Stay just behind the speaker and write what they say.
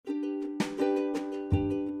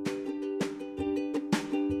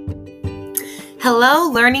Hello,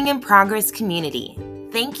 Learning in Progress community.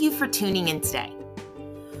 Thank you for tuning in today.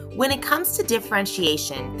 When it comes to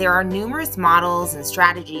differentiation, there are numerous models and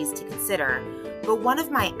strategies to consider, but one of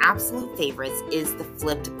my absolute favorites is the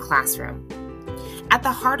flipped classroom. At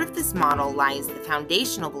the heart of this model lies the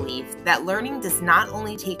foundational belief that learning does not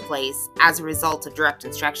only take place as a result of direct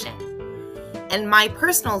instruction, and my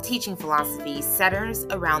personal teaching philosophy centers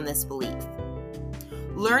around this belief.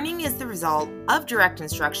 Learning is the result of direct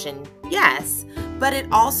instruction, yes, but it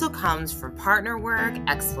also comes from partner work,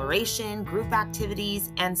 exploration, group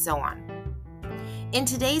activities, and so on. In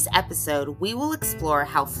today's episode, we will explore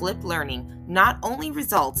how flipped learning not only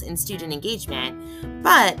results in student engagement,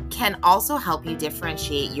 but can also help you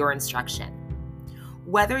differentiate your instruction.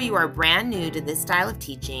 Whether you are brand new to this style of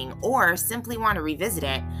teaching or simply want to revisit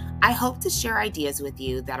it, I hope to share ideas with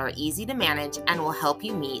you that are easy to manage and will help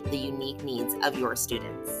you meet the unique needs of your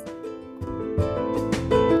students.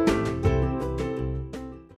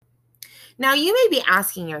 Now, you may be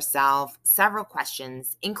asking yourself several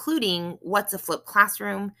questions, including what's a flipped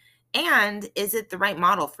classroom and is it the right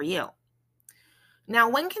model for you? Now,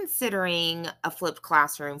 when considering a flipped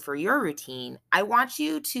classroom for your routine, I want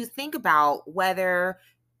you to think about whether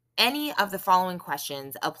any of the following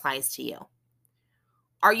questions applies to you.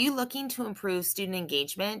 Are you looking to improve student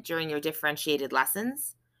engagement during your differentiated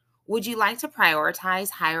lessons? Would you like to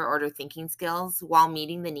prioritize higher order thinking skills while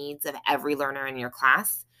meeting the needs of every learner in your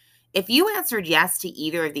class? If you answered yes to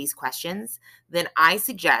either of these questions, then I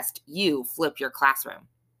suggest you flip your classroom.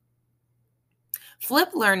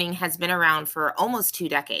 Flipped learning has been around for almost 2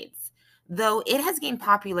 decades, though it has gained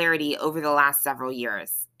popularity over the last several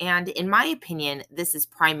years. And in my opinion, this is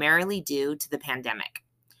primarily due to the pandemic.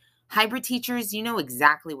 Hybrid teachers, you know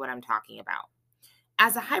exactly what I'm talking about.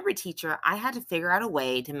 As a hybrid teacher, I had to figure out a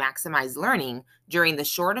way to maximize learning during the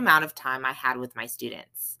short amount of time I had with my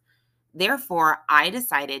students. Therefore, I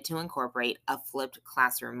decided to incorporate a flipped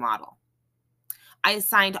classroom model. I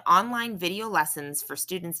assigned online video lessons for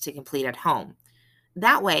students to complete at home.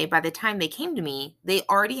 That way, by the time they came to me, they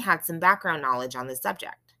already had some background knowledge on the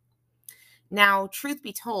subject. Now, truth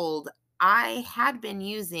be told, I had been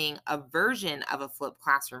using a version of a flipped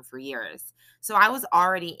classroom for years, so I was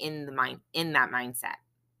already in that mindset.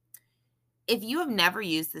 If you have never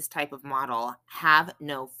used this type of model, have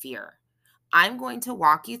no fear. I'm going to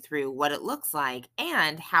walk you through what it looks like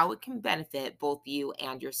and how it can benefit both you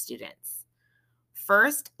and your students.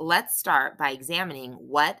 First, let's start by examining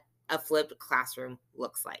what a flipped classroom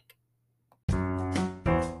looks like.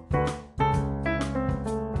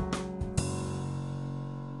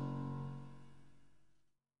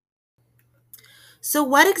 So,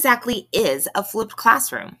 what exactly is a flipped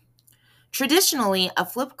classroom? Traditionally, a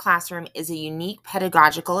flipped classroom is a unique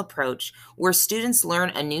pedagogical approach where students learn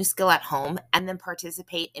a new skill at home and then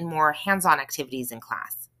participate in more hands-on activities in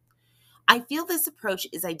class. I feel this approach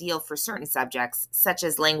is ideal for certain subjects, such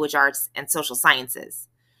as language arts and social sciences.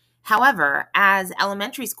 However, as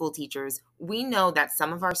elementary school teachers, we know that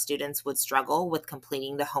some of our students would struggle with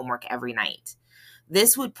completing the homework every night.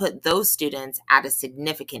 This would put those students at a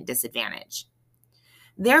significant disadvantage.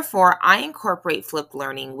 Therefore, I incorporate flipped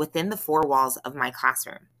learning within the 4 walls of my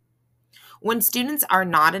classroom. When students are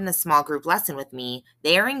not in a small group lesson with me,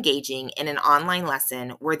 they are engaging in an online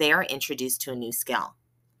lesson where they are introduced to a new skill.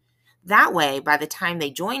 That way, by the time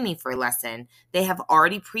they join me for a lesson, they have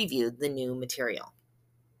already previewed the new material.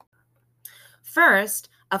 First,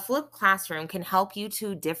 a flipped classroom can help you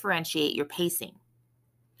to differentiate your pacing.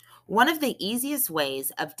 One of the easiest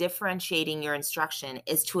ways of differentiating your instruction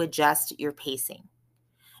is to adjust your pacing.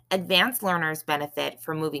 Advanced learners benefit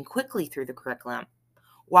from moving quickly through the curriculum,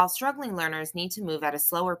 while struggling learners need to move at a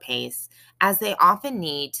slower pace as they often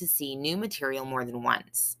need to see new material more than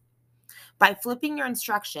once. By flipping your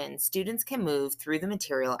instruction, students can move through the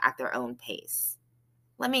material at their own pace.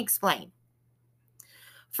 Let me explain.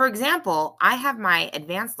 For example, I have my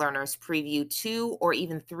advanced learners preview 2 or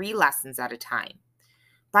even 3 lessons at a time.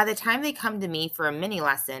 By the time they come to me for a mini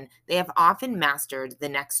lesson, they have often mastered the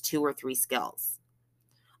next 2 or 3 skills.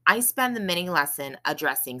 I spend the mini lesson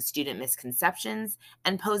addressing student misconceptions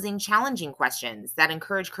and posing challenging questions that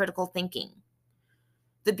encourage critical thinking.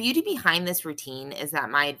 The beauty behind this routine is that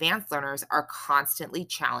my advanced learners are constantly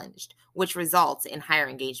challenged, which results in higher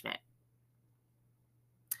engagement.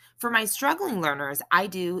 For my struggling learners, I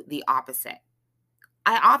do the opposite.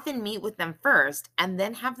 I often meet with them first and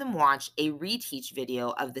then have them watch a reteach video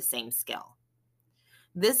of the same skill.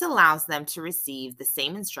 This allows them to receive the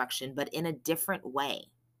same instruction but in a different way.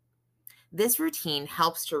 This routine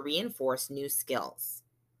helps to reinforce new skills.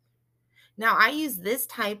 Now, I use this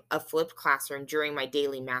type of flipped classroom during my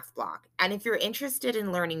daily math blog. And if you're interested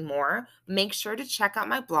in learning more, make sure to check out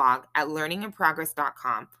my blog at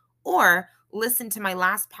learninginprogress.com or listen to my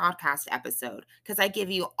last podcast episode because I give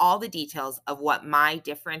you all the details of what my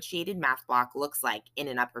differentiated math block looks like in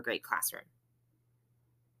an upper grade classroom.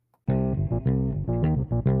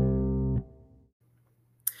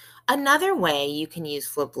 Another way you can use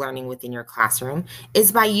flipped learning within your classroom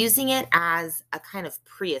is by using it as a kind of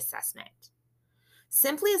pre-assessment.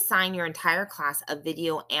 Simply assign your entire class a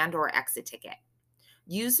video and or exit ticket.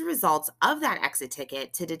 Use the results of that exit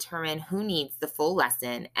ticket to determine who needs the full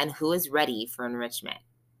lesson and who is ready for enrichment.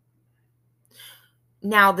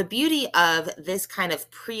 Now, the beauty of this kind of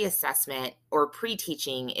pre-assessment or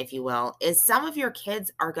pre-teaching, if you will, is some of your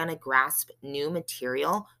kids are going to grasp new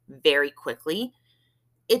material very quickly.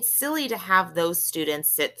 It's silly to have those students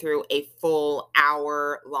sit through a full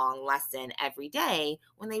hour-long lesson every day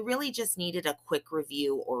when they really just needed a quick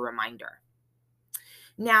review or reminder.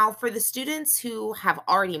 Now, for the students who have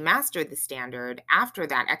already mastered the standard after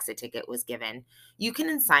that exit ticket was given, you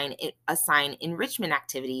can assign enrichment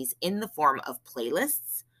activities in the form of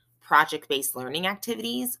playlists, project-based learning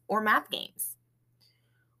activities, or math games.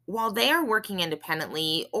 While they are working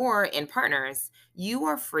independently or in partners, you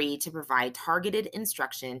are free to provide targeted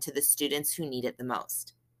instruction to the students who need it the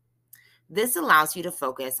most. This allows you to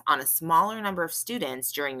focus on a smaller number of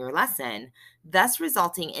students during your lesson, thus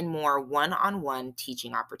resulting in more one-on-one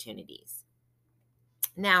teaching opportunities.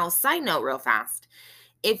 Now, side note real fast,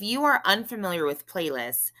 if you are unfamiliar with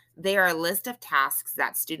playlists, they are a list of tasks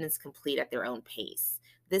that students complete at their own pace.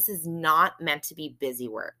 This is not meant to be busy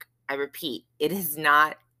work. I repeat, it is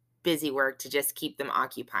not busy work to just keep them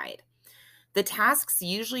occupied. The tasks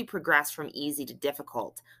usually progress from easy to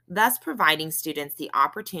difficult, thus providing students the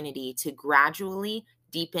opportunity to gradually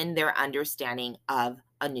deepen their understanding of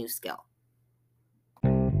a new skill.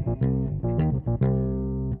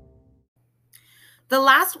 The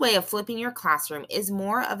last way of flipping your classroom is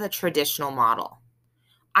more of a traditional model.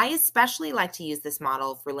 I especially like to use this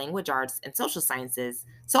model for language arts and social sciences,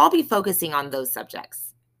 so I'll be focusing on those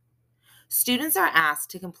subjects. Students are asked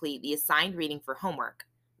to complete the assigned reading for homework.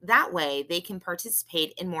 That way, they can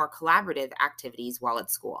participate in more collaborative activities while at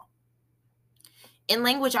school. In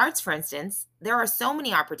language arts, for instance, there are so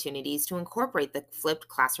many opportunities to incorporate the flipped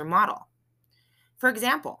classroom model. For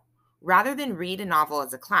example, rather than read a novel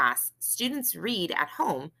as a class, students read at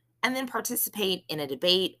home and then participate in a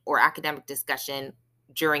debate or academic discussion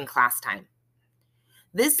during class time.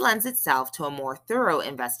 This lends itself to a more thorough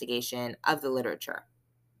investigation of the literature.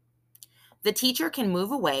 The teacher can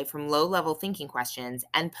move away from low-level thinking questions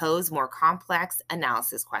and pose more complex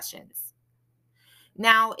analysis questions.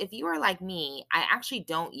 Now, if you are like me, I actually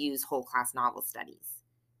don't use whole class novel studies.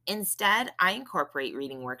 Instead, I incorporate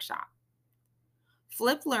reading workshop.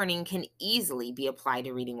 Flipped learning can easily be applied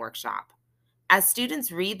to reading workshop. As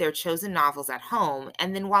students read their chosen novels at home,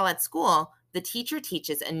 and then while at school, the teacher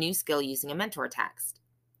teaches a new skill using a mentor text.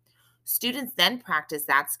 Students then practice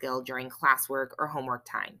that skill during classwork or homework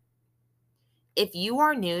time. If you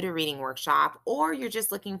are new to Reading Workshop or you're just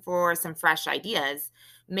looking for some fresh ideas,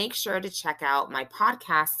 make sure to check out my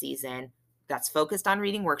podcast season that's focused on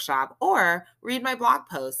Reading Workshop or read my blog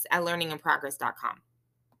posts at learninginprogress.com.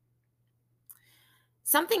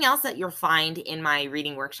 Something else that you'll find in my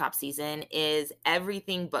Reading Workshop season is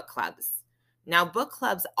everything book clubs. Now, book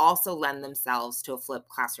clubs also lend themselves to a flipped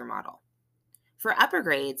classroom model. For upper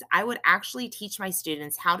grades, I would actually teach my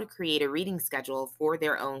students how to create a reading schedule for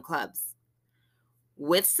their own clubs.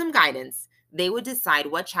 With some guidance, they would decide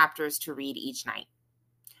what chapters to read each night.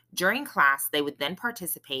 During class, they would then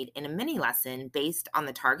participate in a mini lesson based on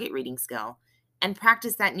the target reading skill and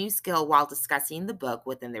practice that new skill while discussing the book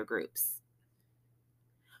within their groups.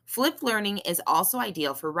 Flipped learning is also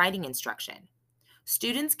ideal for writing instruction.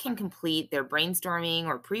 Students can complete their brainstorming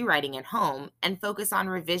or pre-writing at home and focus on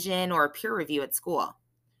revision or peer review at school.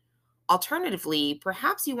 Alternatively,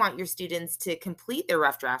 perhaps you want your students to complete their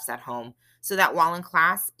rough drafts at home so that while in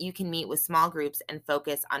class, you can meet with small groups and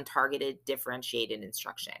focus on targeted, differentiated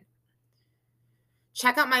instruction.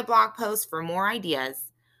 Check out my blog post for more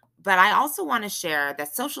ideas, but I also want to share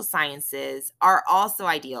that social sciences are also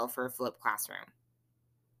ideal for a flipped classroom.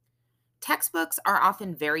 Textbooks are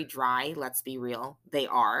often very dry, let's be real, they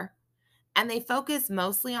are, and they focus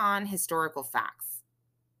mostly on historical facts.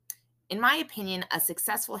 In my opinion, a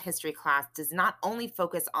successful history class does not only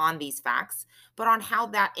focus on these facts, but on how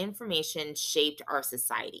that information shaped our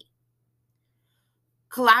society.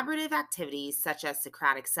 Collaborative activities such as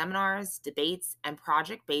Socratic seminars, debates, and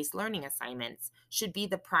project-based learning assignments should be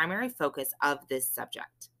the primary focus of this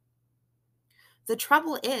subject. The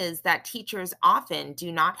trouble is that teachers often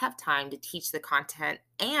do not have time to teach the content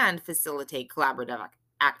and facilitate collaborative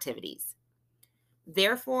activities.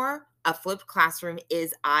 Therefore, a flipped classroom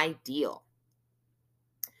is ideal.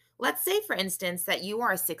 Let's say, for instance, that you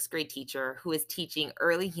are a sixth grade teacher who is teaching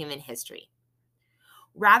early human history.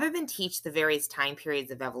 Rather than teach the various time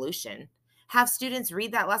periods of evolution, have students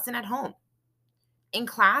read that lesson at home. In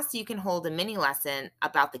class, you can hold a mini lesson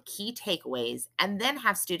about the key takeaways and then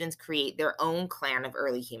have students create their own clan of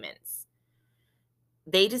early humans.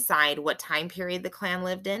 They decide what time period the clan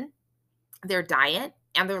lived in, their diet,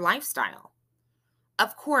 and their lifestyle.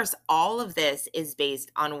 Of course, all of this is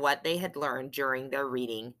based on what they had learned during their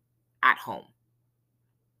reading at home.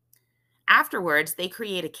 Afterwards, they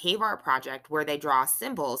create a cave art project where they draw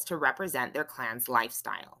symbols to represent their clan's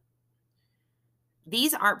lifestyle.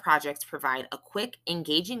 These art projects provide a quick,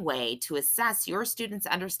 engaging way to assess your students'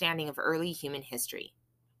 understanding of early human history.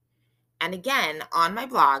 And again, on my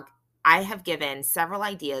blog, I have given several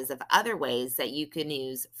ideas of other ways that you can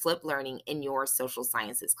use flipped learning in your social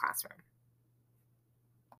sciences classroom.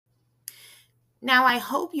 Now, I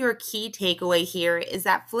hope your key takeaway here is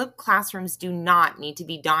that flipped classrooms do not need to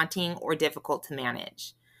be daunting or difficult to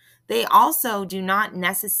manage. They also do not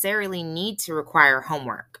necessarily need to require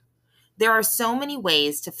homework. There are so many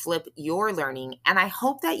ways to flip your learning, and I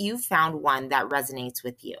hope that you found one that resonates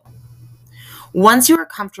with you. Once you are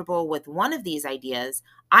comfortable with one of these ideas,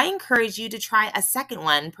 I encourage you to try a second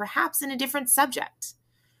one, perhaps in a different subject.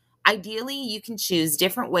 Ideally, you can choose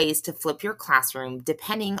different ways to flip your classroom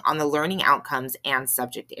depending on the learning outcomes and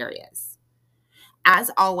subject areas.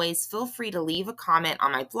 As always, feel free to leave a comment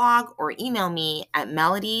on my blog or email me at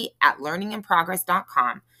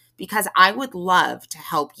melody@learninginprogress.com because I would love to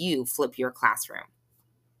help you flip your classroom.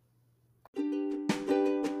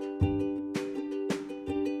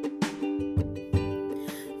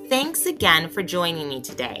 Thanks again for joining me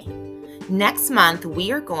today. Next month,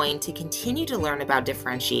 we are going to continue to learn about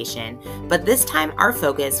differentiation, but this time our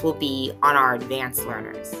focus will be on our advanced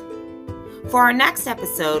learners. For our next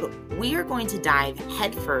episode, we are going to dive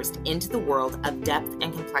headfirst into the world of depth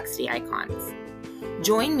and complexity icons.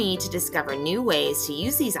 Join me to discover new ways to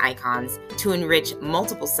use these icons to enrich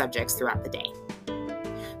multiple subjects throughout the day.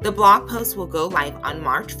 The blog post will go live on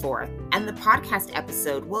March 4th, and the podcast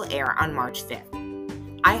episode will air on March 5th.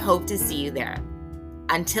 I hope to see you there.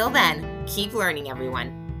 Until then, keep learning,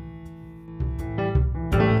 everyone.